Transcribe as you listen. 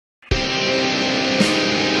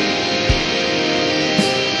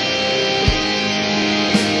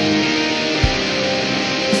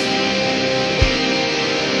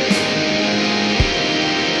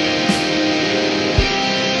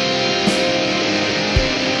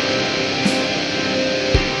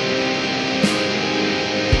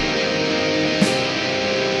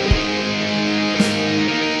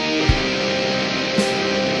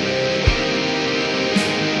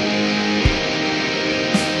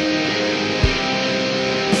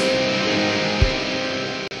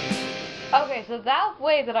that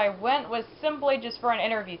way that I went was simply just for an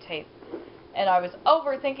interview tape. And I was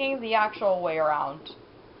overthinking the actual way around.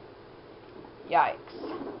 Yikes.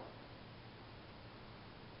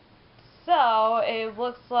 So, it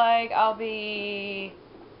looks like I'll be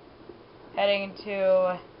heading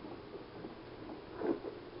to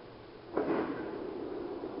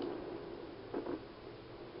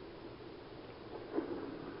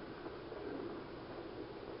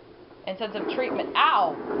intensive treatment.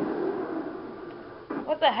 Ow!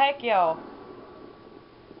 What the heck, yo?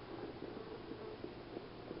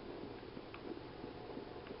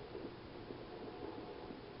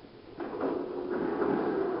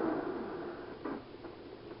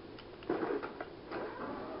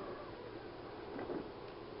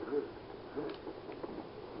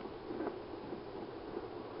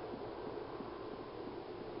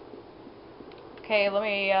 Okay, let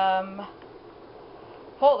me,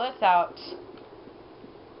 pull this out.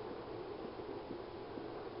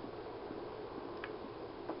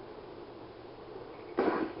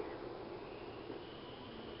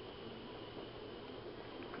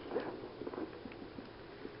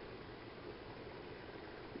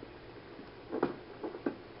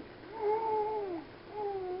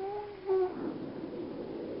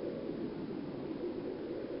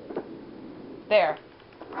 There.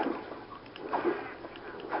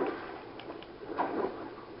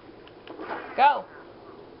 Go.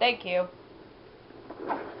 Thank you.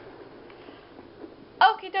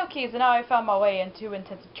 Okie dokie, so now I found my way into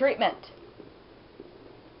intensive treatment.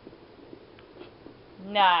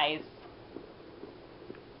 Nice.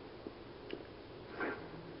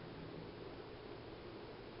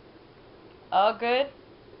 All good?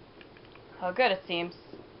 All good, it seems.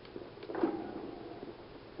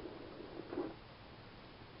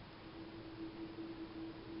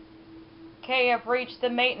 Okay, I've reached the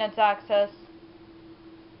maintenance access.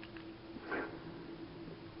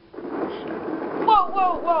 Whoa,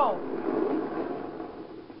 whoa, whoa!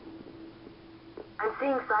 I'm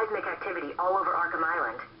seeing seismic activity all over Arkham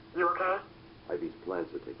Island. You okay? Ivy's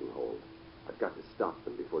plans are taking hold. I've got to stop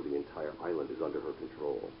them before the entire island is under her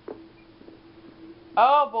control.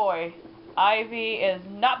 Oh boy. Ivy is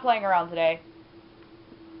not playing around today.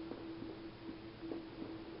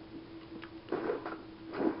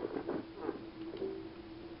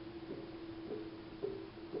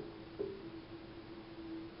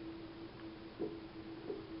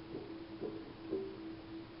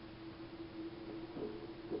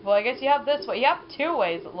 Well, I guess you have this way. You have two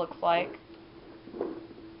ways, it looks like.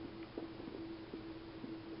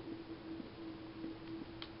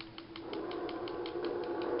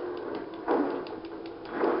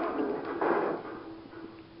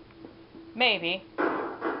 Maybe.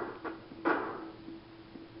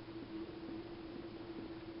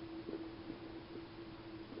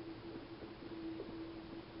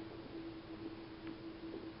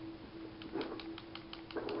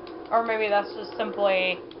 Or maybe that's just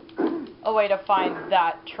simply a way to find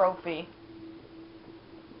that trophy.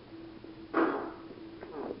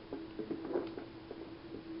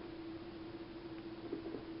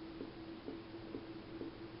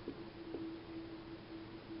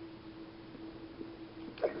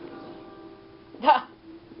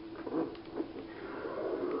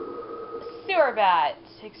 Sewer bat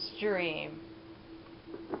extreme.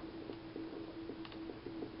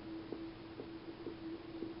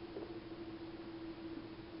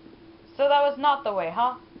 So that was not the way,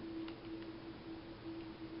 huh?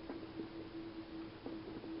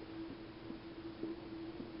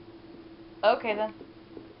 Okay then.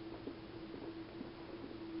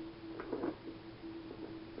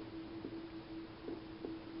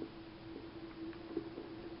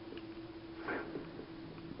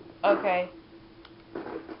 Okay.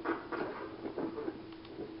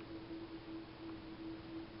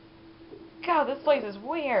 God, this place is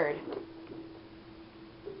weird.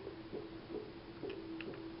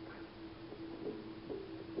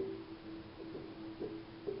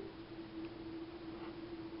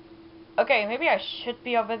 Okay, maybe I should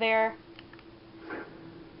be over there.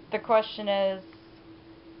 The question is,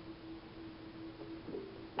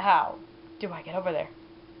 how do I get over there?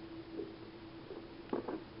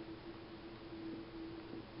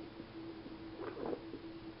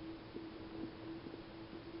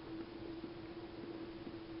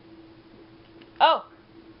 Oh!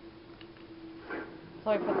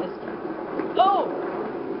 So I put this... Oh!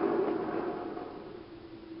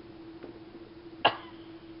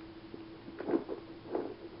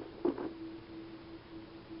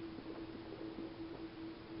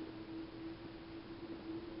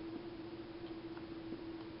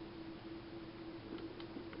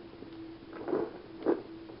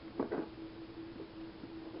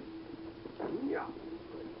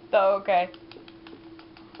 Oh, okay.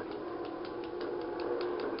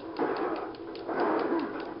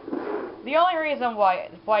 The only reason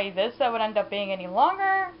why this would end up being any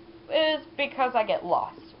longer is because I get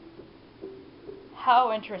lost.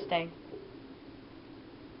 How interesting.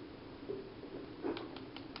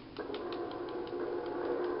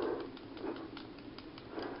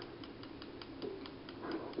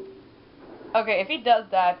 Okay, if he does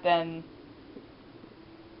that, then...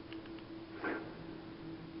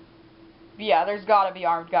 yeah, there's gotta be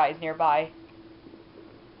armed guys nearby.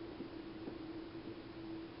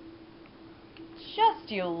 Just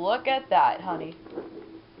you look at that, honey.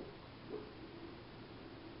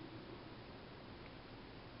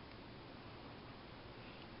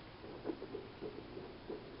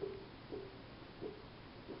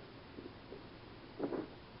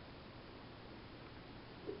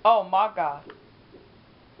 Oh my god.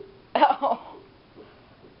 Oh.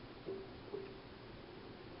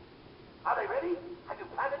 Are they ready? Have you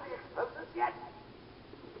planted the explosives yet?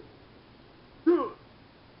 Dude!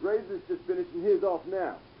 Razor's just finishing his off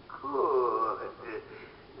now. Good.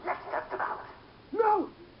 Let's test them out. No!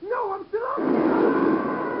 No, I'm still up!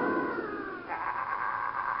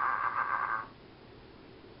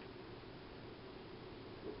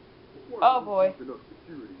 Oh boy. Enough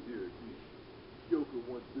security here, G. Joker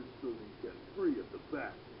wants this building kept free at the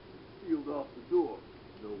back. Sealed off the door.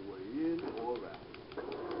 No way in or out.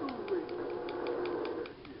 No way.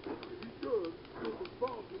 If he does, Joker's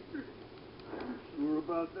bombs will fit him. You sure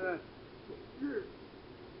about that? Yeah.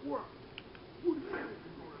 What? What do you think is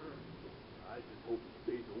gonna happen? I just hope he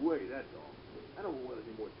stays away, that's all. I don't want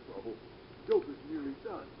any more trouble. Joker's nearly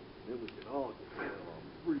done. Then we can all get down on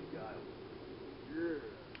Freak Island. Yeah.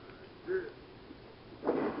 Yeah.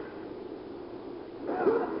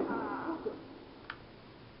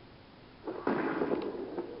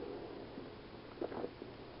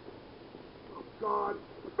 Oh, God!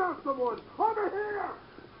 Found someone! Over here!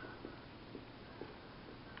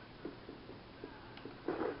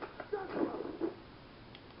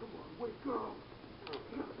 Come on, wake up!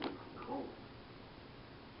 Oh.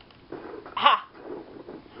 Ha!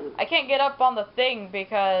 I can't get up on the thing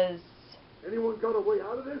because... Anyone got a way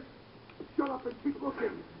out of this? Shut up and keep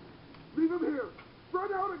looking! Leave him here!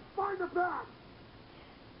 Run out and find the back!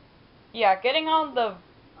 yeah, getting on the...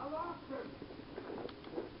 I lost him!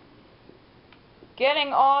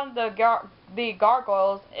 getting on the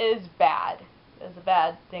gargoyles is bad. Is a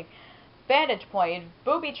bad thing. Vantage point.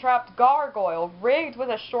 Booby-trapped gargoyle rigged with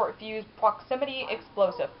a short fuse proximity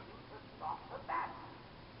explosive. Stop the bat.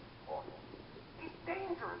 Oh, he's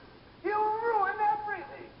dangerous. He'll ruin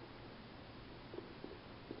everything.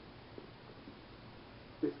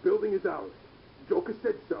 This building is ours. Joker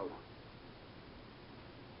said so.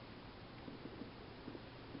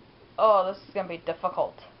 Oh, this is gonna be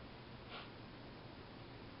difficult.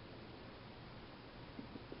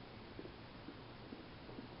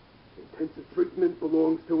 Intensive treatment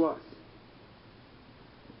belongs to us.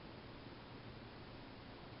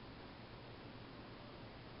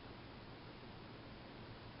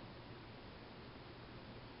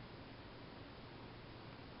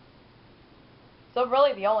 So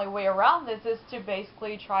really the only way around this is to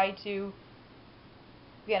basically try to,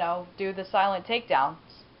 you know, do the silent takedowns.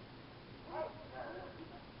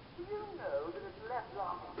 Do you know that it's less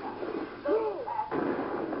long so fast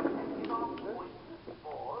and not poisonous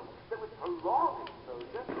spores that with prolonged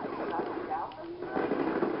exposure can knock down the nerve?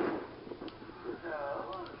 No,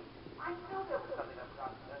 I knew there was something I've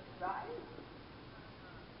forgotten to emphasize.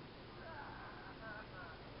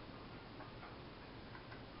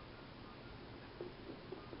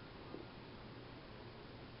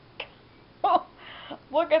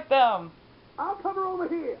 Look at them. I'll cover over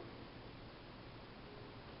here!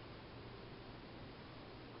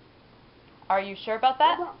 Are you sure about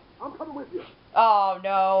that? I'm coming with you. Oh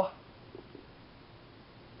no.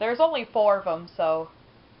 There's only 4 of them, so...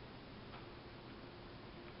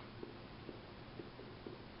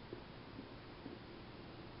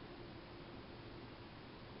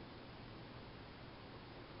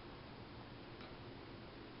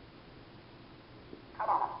 Come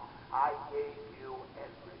on, I gave you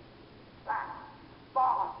everything. Back,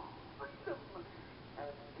 bomb, freedom, and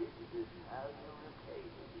this is how you repay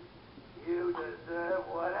me. You deserve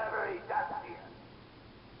whatever he does here.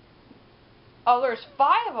 oh, there's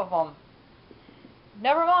 5 of them.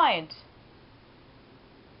 Never mind.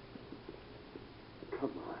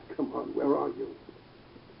 Come on, where are you?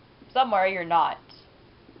 Somewhere you're not.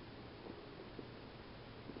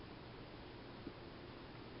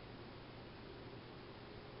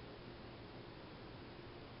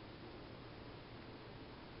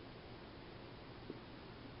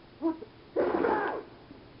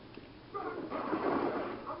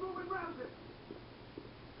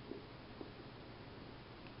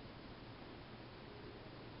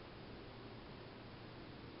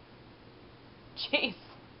 Jeez.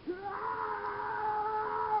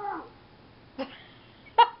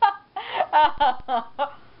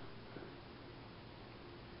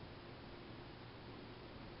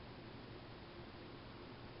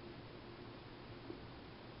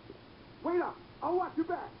 Wait up! I'll watch your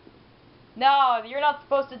back! No, you're not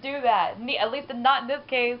supposed to do that. At least not in this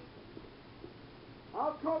case.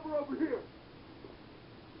 I'll cover over here!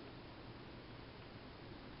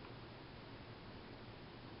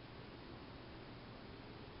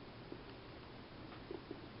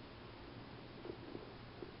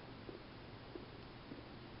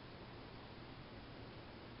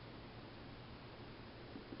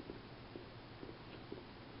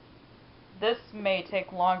 This may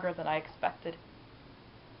take longer than I expected.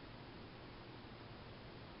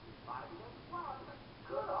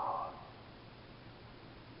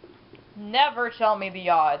 Never tell me the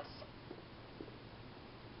odds.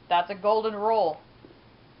 That's a golden rule.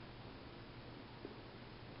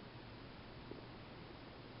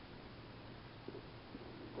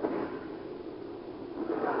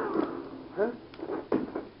 Huh?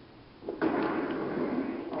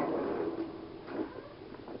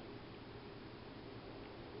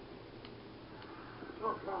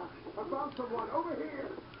 Oh gosh, I found someone over here!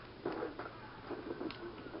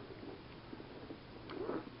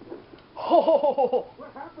 Oh,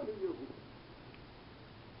 What happened to you?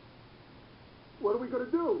 What are we gonna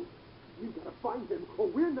do? We gotta find him or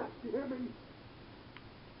we're next, you hear me?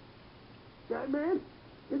 Batman?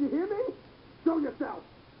 Can you hear me? Show yourself!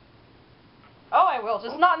 oh, I will.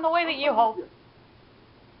 Just not in the way that you hope.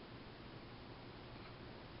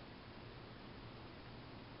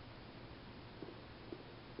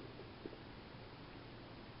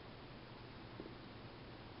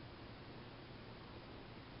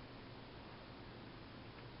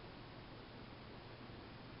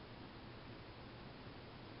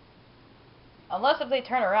 Unless if they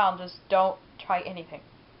turn around, just don't try anything.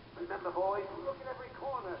 Remember, boys, look at every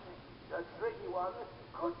corner. The tricky one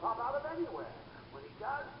could pop out of anywhere. When he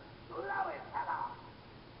does, blow his head off.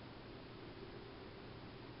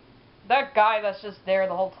 That guy that's just there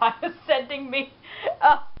the whole time is sending me.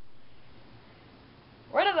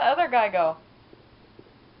 Where did the other guy go?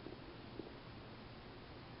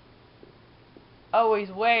 Oh, he's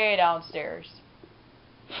way downstairs.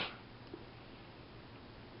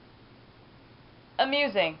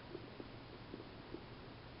 Amusing.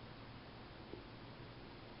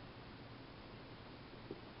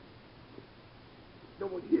 No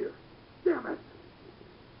one here. Damn it!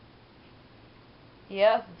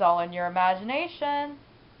 Yes, it's all in your imagination.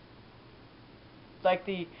 It's like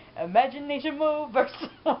the imagination move or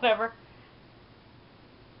whatever.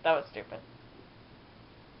 That was stupid.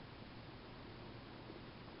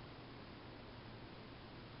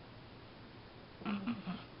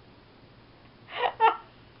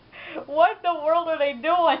 What in the world are they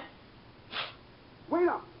doing? Wait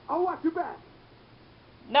up! I'll watch your back!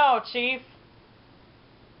 No, Chief.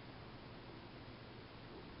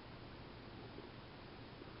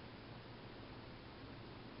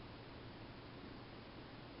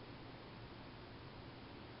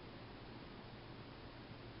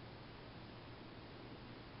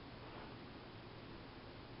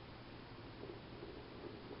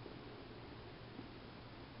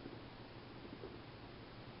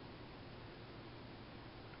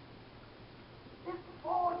 It's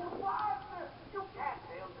for the one. You can't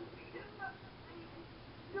fail to beat him.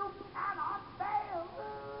 You cannot fail.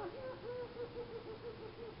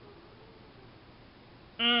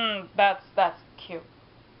 That's cute.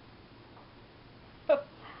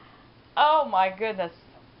 Oh my goodness.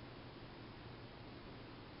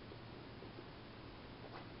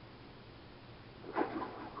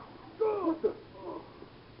 What the? Oh.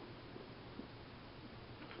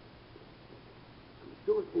 I'm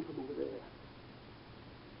sure it came from over there.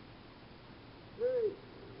 Hey,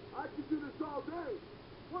 I can do this all day.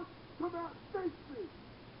 What? Come out, face me.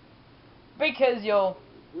 Because you'll...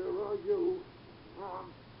 Where are you?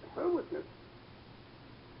 Hell with this.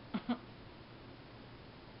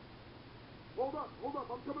 Hold up,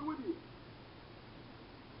 I'm coming with you.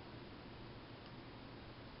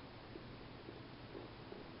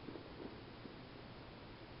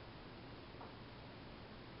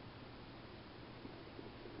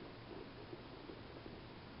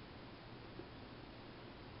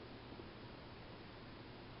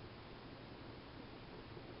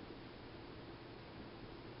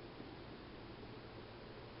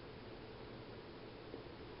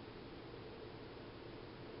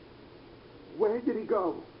 Where did he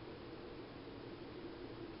go?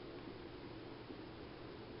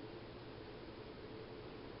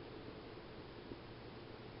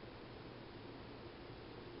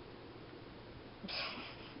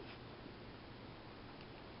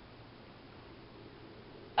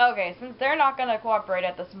 Okay, since they're not gonna cooperate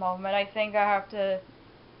at this moment, I think I have to,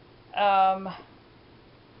 I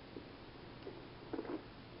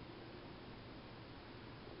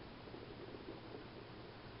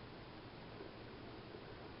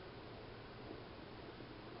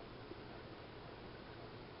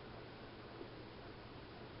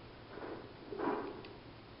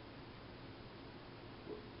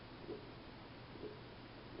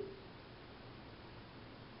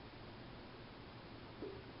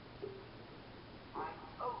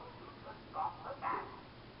told you to stop the bat.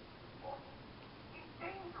 He's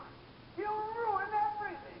dangerous. He'll ruin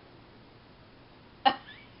everything.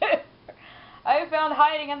 I found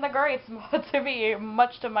hiding in the grates to be,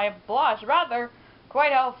 much to my blush, rather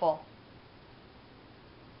quite helpful.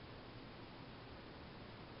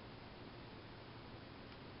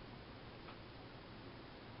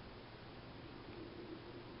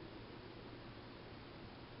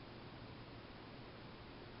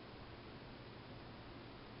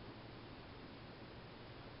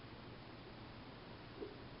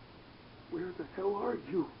 Where the hell are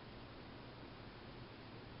you?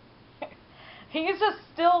 He's just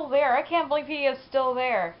still there. I can't believe he is still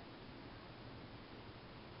there.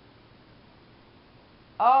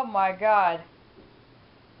 Oh my god.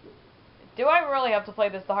 Do I really have to play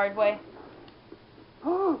this the hard way?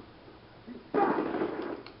 Huh?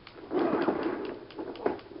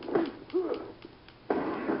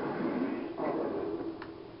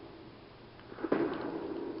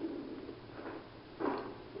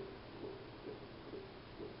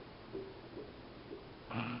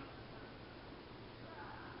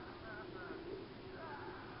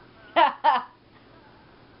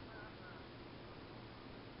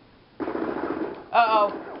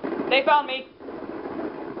 Uh-oh. They found me.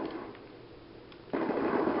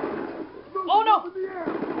 Oh no! In the air!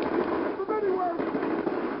 From anywhere!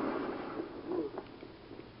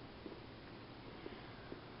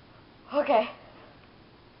 Okay.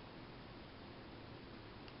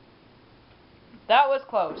 That was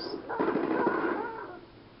close.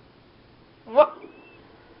 What?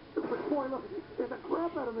 The boiler scared the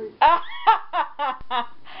crap out of me.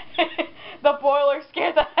 The boiler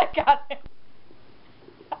scared the heck out of him.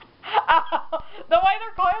 The way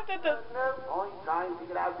they're clamped into... There's no point trying to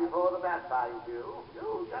get out before the bat finds you.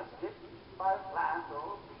 You just get by a flat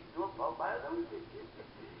or feed to a pump by a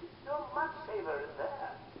You're much safer in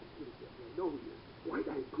there. I know he is. Why'd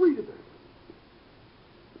I agree to this?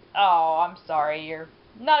 Oh, I'm sorry. You're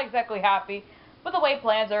not exactly happy with the way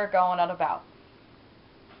plans are going on about.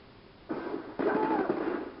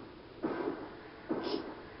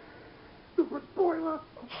 Stupid boiler!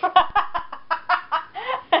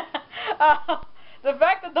 The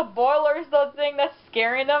fact that the boiler is the thing that's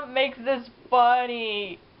scaring them makes this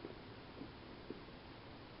funny.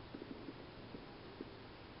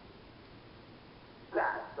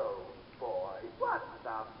 That old boy, what's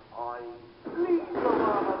the point? Leave the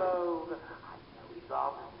worm alone. I know he's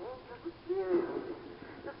off in danger, but seriously,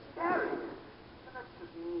 it's scary. And that's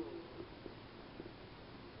just mean.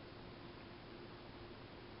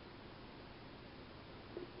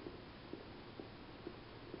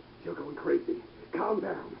 You're going crazy. Calm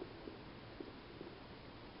down.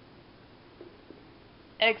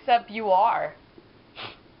 Except you are.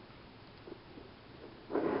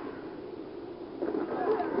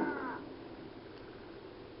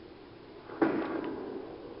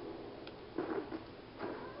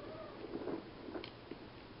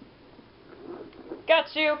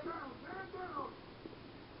 Got you.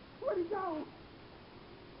 Where'd he go?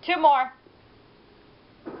 2 more.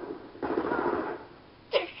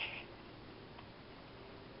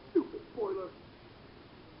 Stupid boiler.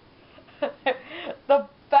 The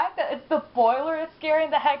fact that it's the boiler that's scaring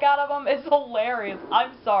the heck out of them is hilarious.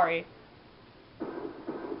 I'm sorry.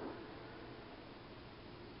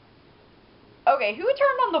 Okay, who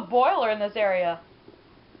turned on the boiler in this area?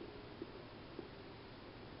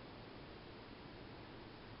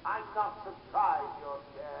 I'm not surprised you're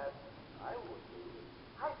scared. I would be.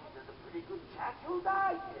 I think there's a pretty good chance you'll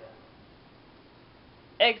die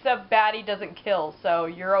here. Except Batty doesn't kill, so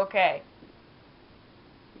you're okay.